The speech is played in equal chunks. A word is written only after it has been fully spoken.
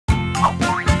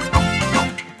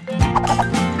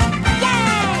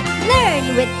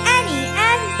Journey with Annie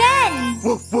and Ben!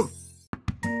 Woof, woof.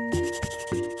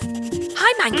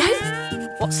 Hi, Mango.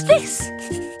 What's this?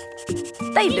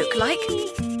 They look like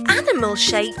animal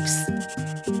shapes.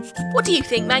 What do you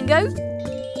think, Mango?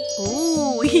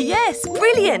 Ooh, yes,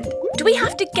 brilliant. Do we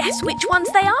have to guess which ones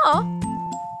they are?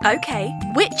 Okay,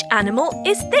 which animal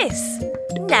is this?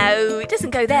 No, it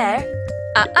doesn't go there.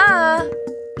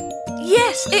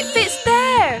 Yes, it fits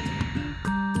there.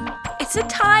 It's a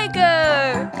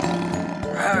tiger.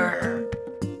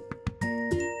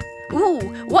 Ooh,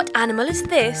 what animal is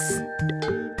this?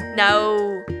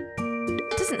 No,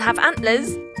 it doesn't have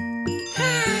antlers.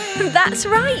 That's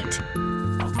right.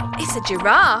 It's a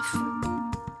giraffe.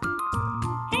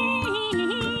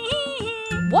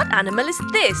 What animal is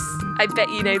this? I bet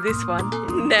you know this one.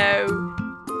 No.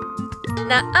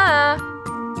 Nuh-uh.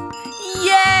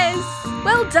 Yes!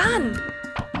 Well done.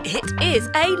 It is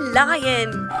a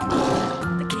lion.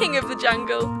 The king of the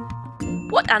jungle.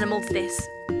 What animal's this?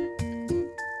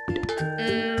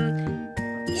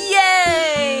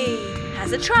 Yay!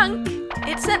 Has a trunk.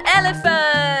 It's an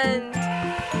elephant.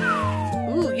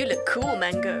 Ooh, you look cool,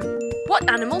 Mango. What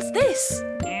animal's this?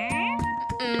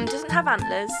 Doesn't have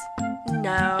antlers.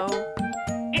 No.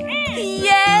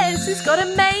 Yes, it's got a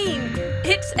mane.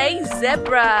 It's a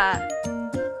zebra.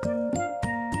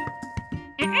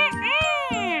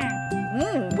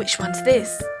 Which one's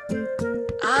this?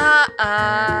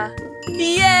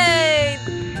 Yay!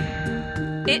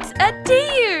 It's a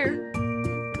deer.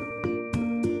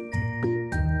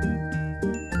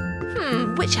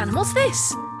 Which animal's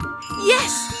this?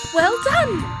 Yes, well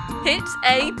done. It's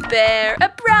a bear, a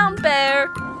brown bear.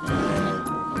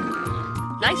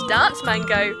 Nice dance,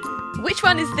 Mango. Which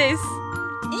one is this?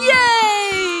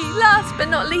 Yay! Last but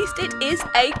not least, it is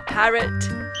a parrot.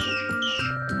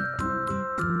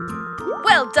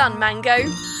 Well done, Mango.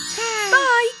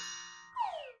 Bye.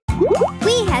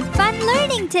 We had fun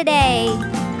learning today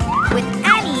with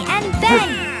Annie and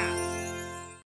Ben.